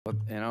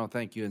Well, and I don't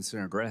thank you and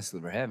Senator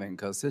Grassley for having,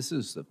 because this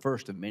is the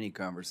first of many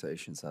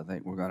conversations I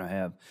think we're going to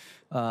have.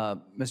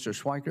 Mr.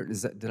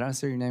 Schweikert, did I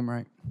say your name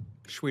right?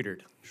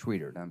 Schweitert.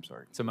 Schweitert, I'm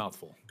sorry. It's a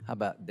mouthful. How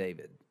about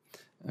David?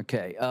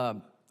 Okay,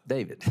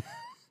 David.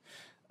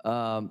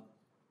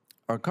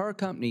 Are car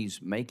companies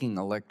making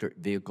electric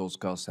vehicles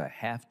because they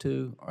have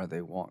to or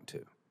they want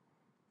to?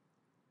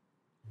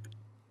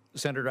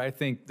 Senator, I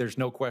think there's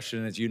no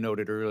question, as you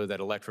noted earlier, that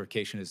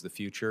electrification is the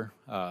future.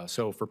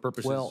 So for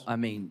purposes... Well, I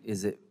mean,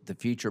 is it the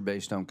future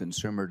based on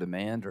consumer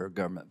demand or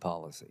government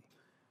policy?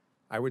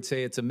 I would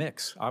say it's a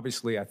mix.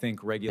 Obviously, I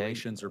think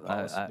regulations or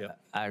policy...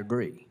 I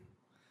agree.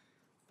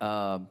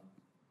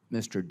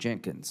 Mr.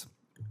 Jenkins,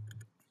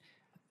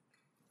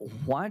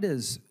 why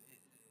does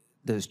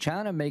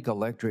China make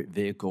electric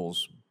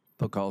vehicles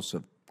because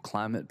of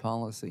climate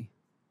policy?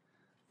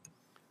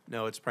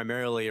 No, it's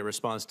primarily a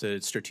response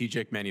to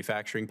strategic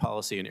manufacturing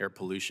policy and air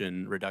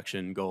pollution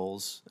reduction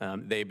goals.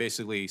 They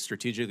basically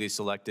strategically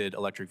selected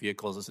electric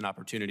vehicles as an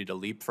opportunity to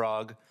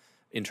leapfrog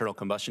internal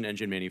combustion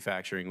engine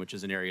manufacturing, which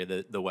is an area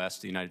that the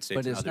West, the United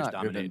States, and others dominate. But it's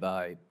not driven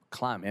by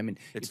climate. I mean,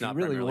 it's if you're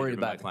really worried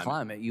about the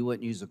climate, you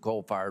wouldn't use a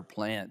coal-fired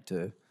plant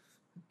to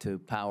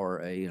power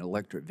an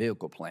electric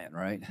vehicle plant,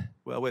 right?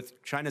 Well,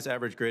 with China's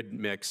average grid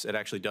mix, it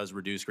actually does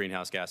reduce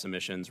greenhouse gas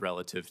emissions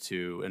relative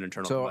to an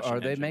internal combustion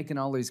engine. So are they making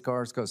all these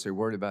cars because they're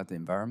worried about the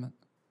environment?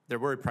 They're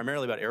worried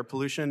primarily about air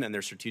pollution and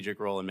their strategic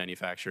role in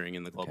manufacturing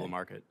in the global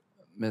market.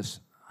 Ms.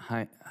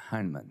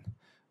 Heineman,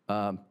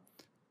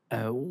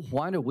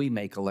 why do we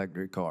make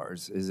electric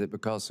cars? Is it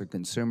because of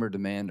consumer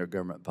demand or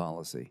government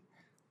policy?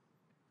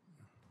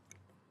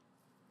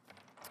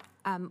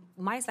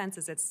 My sense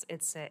is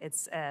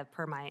it's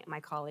per my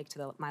colleague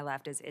to my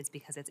left is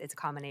because it's a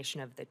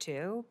combination of the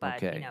two. But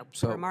okay. You know,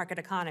 we're a market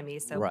economy,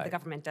 so right. The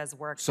government does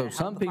work. So to help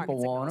some the people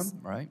want them,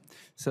 right?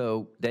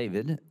 So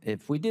David,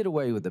 if we did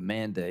away with the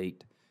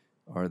mandate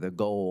or the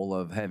goal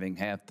of having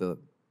half the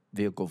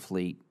vehicle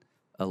fleet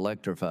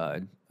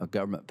electrified, a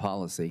government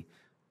policy,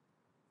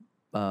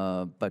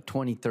 by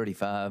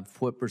 2035,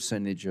 what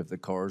percentage of the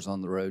cars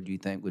on the road do you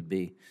think would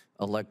be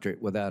electric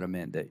without a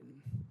mandate?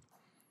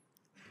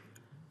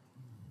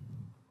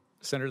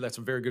 Senator, that's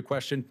a very good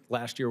question.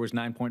 Last year was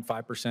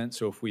 9.5%.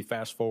 So if we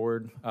fast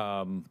forward,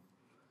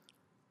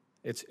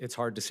 it's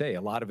hard to say.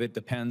 A lot of it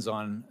depends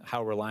on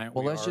how reliant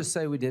we are. Well, let's just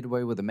say we did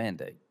away with the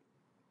mandate.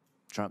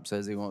 Trump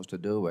says he wants to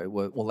do away.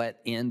 Will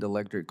that end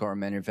electric car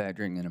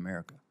manufacturing in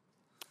America?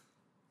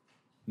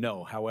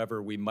 No.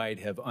 However, we might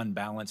have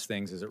unbalanced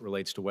things as it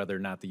relates to whether or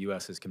not the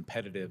U.S. is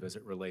competitive as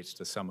it relates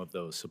to some of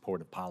those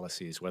supportive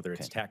policies, whether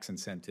it's tax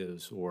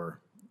incentives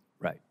or...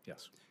 Right.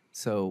 Yes.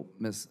 So,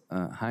 Ms.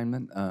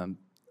 Heineman,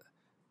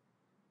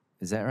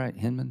 is that right,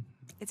 Hinman?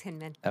 It's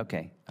Hinman.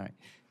 Okay, all right.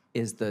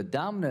 Is the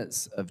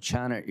dominance of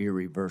China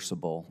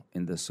irreversible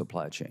in the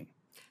supply chain?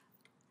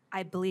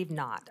 I believe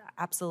not.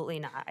 Absolutely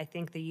not. I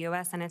think the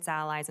U.S. and its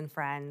allies and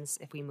friends,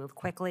 if we move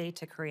quickly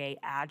to create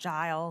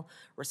agile,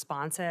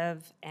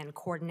 responsive, and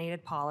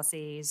coordinated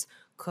policies,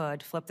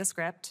 could flip the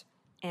script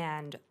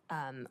and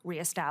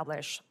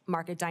reestablish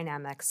market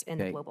dynamics in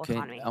the global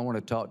economy. I want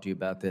to talk to you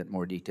about that in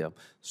more detail.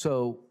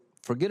 So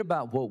forget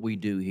about what we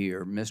do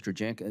here, Mr.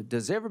 Jenkins.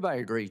 Does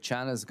everybody agree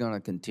China's going to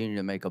continue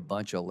to make a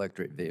bunch of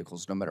electric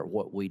vehicles no matter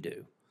what we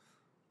do?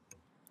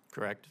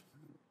 Correct.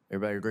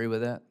 Everybody agree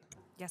with that?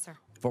 Yes, sir.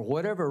 For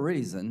whatever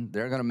reason,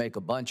 they're going to make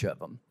a bunch of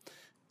them.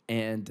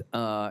 And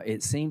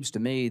it seems to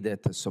me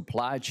that the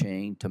supply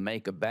chain to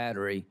make a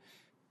battery,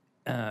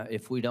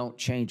 if we don't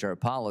change our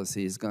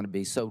policy, is going to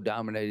be so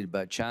dominated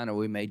by China,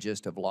 we may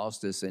just have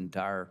lost this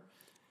entire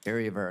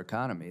area of our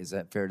economy. Is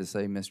that fair to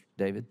say, Mr.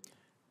 David?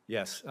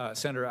 Yes,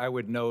 Senator, I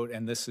would note,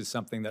 and this is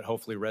something that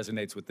hopefully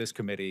resonates with this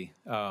committee,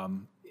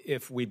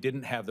 if we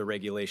didn't have the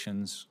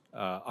regulations,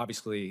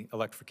 obviously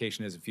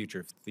electrification is the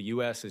future. If the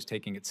U.S. is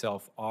taking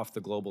itself off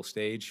the global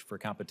stage for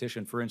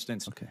competition, for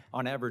instance,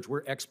 on average,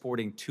 we're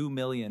exporting 2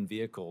 million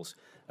vehicles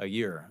a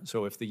year.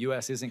 So if the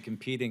U.S. isn't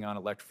competing on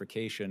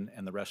electrification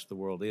and the rest of the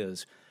world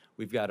is,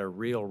 we've got a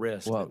real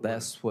risk. Well,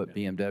 that's what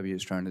BMW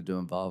is trying to do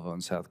in Volvo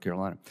in South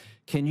Carolina.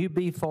 Can you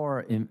be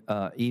for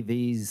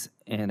EVs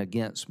and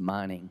against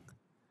mining,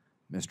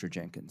 Mr.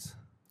 Jenkins?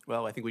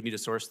 Well, I think we need to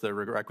source the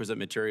requisite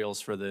materials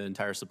for the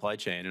entire supply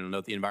chain, and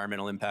note the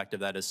environmental impact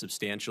of that is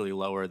substantially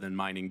lower than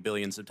mining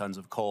billions of tons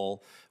of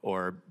coal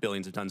or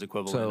billions of tons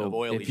equivalent of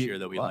oil each year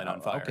that we light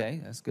on fire.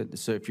 Okay, that's good.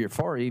 So if you're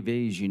for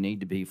EVs, you need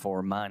to be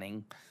for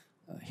mining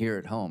here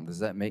at home. Does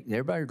that make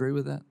everybody agree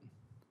with that?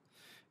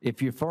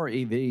 If you're for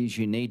EVs,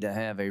 you need to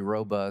have a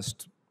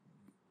robust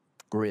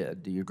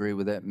grid. Do you agree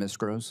with that, Ms.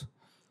 Gross?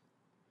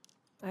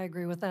 I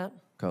agree with that.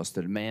 Because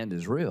the demand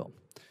is real.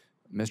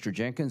 Mr.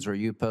 Jenkins, are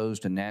you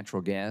opposed to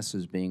natural gas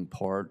as being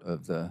part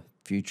of the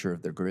future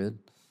of the grid?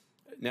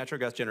 Natural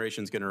gas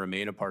generation is going to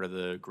remain a part of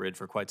the grid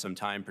for quite some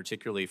time,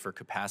 particularly for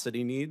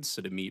capacity needs,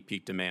 so to meet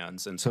peak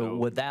demands. And So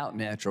without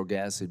natural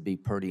gas, it'd be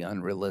pretty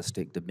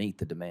unrealistic to meet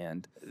the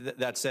demand.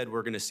 That said,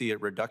 we're going to see a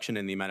reduction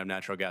in the amount of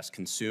natural gas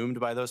consumed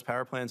by those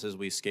power plants as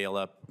we scale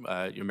up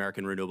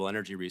American renewable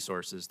energy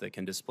resources that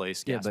can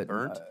displace gas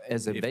burnt,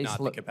 as a if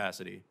not the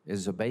capacity.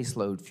 As a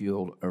baseload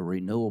fuel,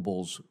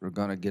 renewables are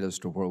going to get us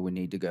to where we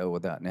need to go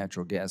without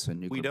natural gas and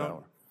nuclear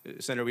power.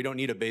 Senator, we don't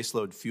need a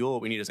baseload fuel.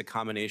 What we need is a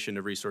combination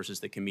of resources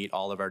that can meet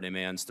all of our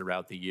demands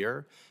throughout the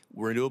year.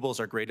 Renewables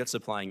are great at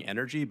supplying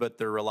energy, but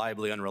they're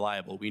reliably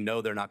unreliable. We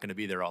know they're not going to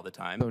be there all the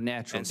time. So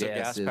natural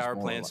gas power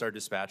plants are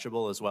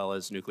dispatchable, as well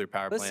as nuclear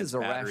power plants, This is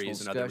a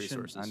batteries, and rational other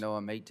discussion. resources. I know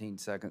I'm 18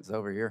 seconds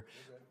over here.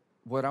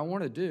 What I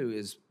want to do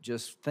is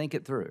just think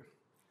it through.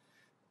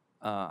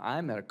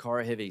 I'm at a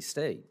car-heavy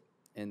state,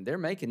 and they're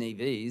making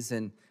EVs,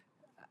 and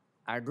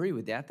I agree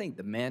with you. I think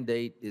the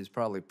mandate is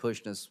probably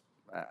pushing us.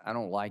 I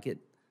don't like it.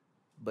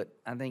 But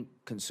I think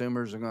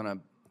consumers are going to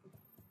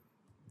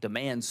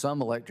demand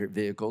some electric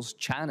vehicles.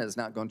 China's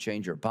not going to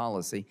change their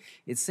policy.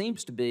 It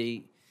seems to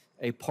be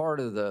a part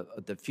of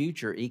the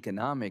future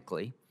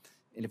economically.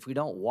 And if we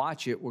don't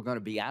watch it, we're going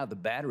to be out of the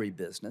battery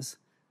business.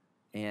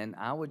 And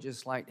I would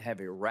just like to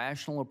have a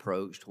rational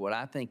approach to what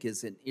I think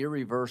is an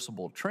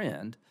irreversible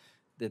trend,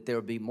 that there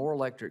will be more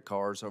electric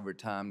cars over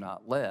time,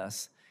 not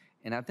less.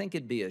 And I think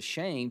it'd be a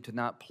shame to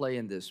not play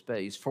in this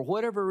space. For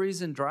whatever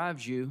reason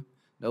drives you,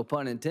 no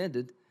pun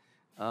intended,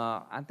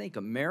 I think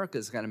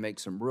America's going to make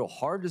some real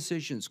hard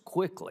decisions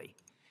quickly.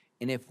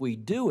 And if we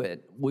do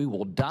it, we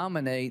will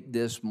dominate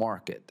this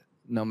market,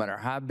 no matter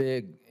how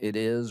big it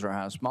is or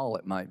how small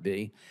it might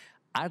be.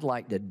 I'd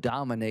like to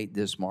dominate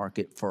this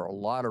market for a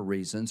lot of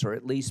reasons, or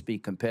at least be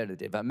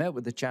competitive. I met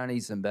with the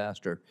Chinese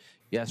ambassador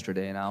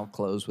yesterday, and I'll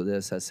close with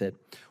this. I said,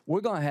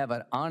 we're going to have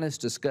an honest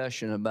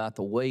discussion about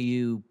the way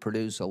you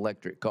produce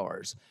electric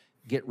cars.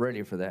 Get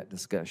ready for that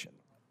discussion.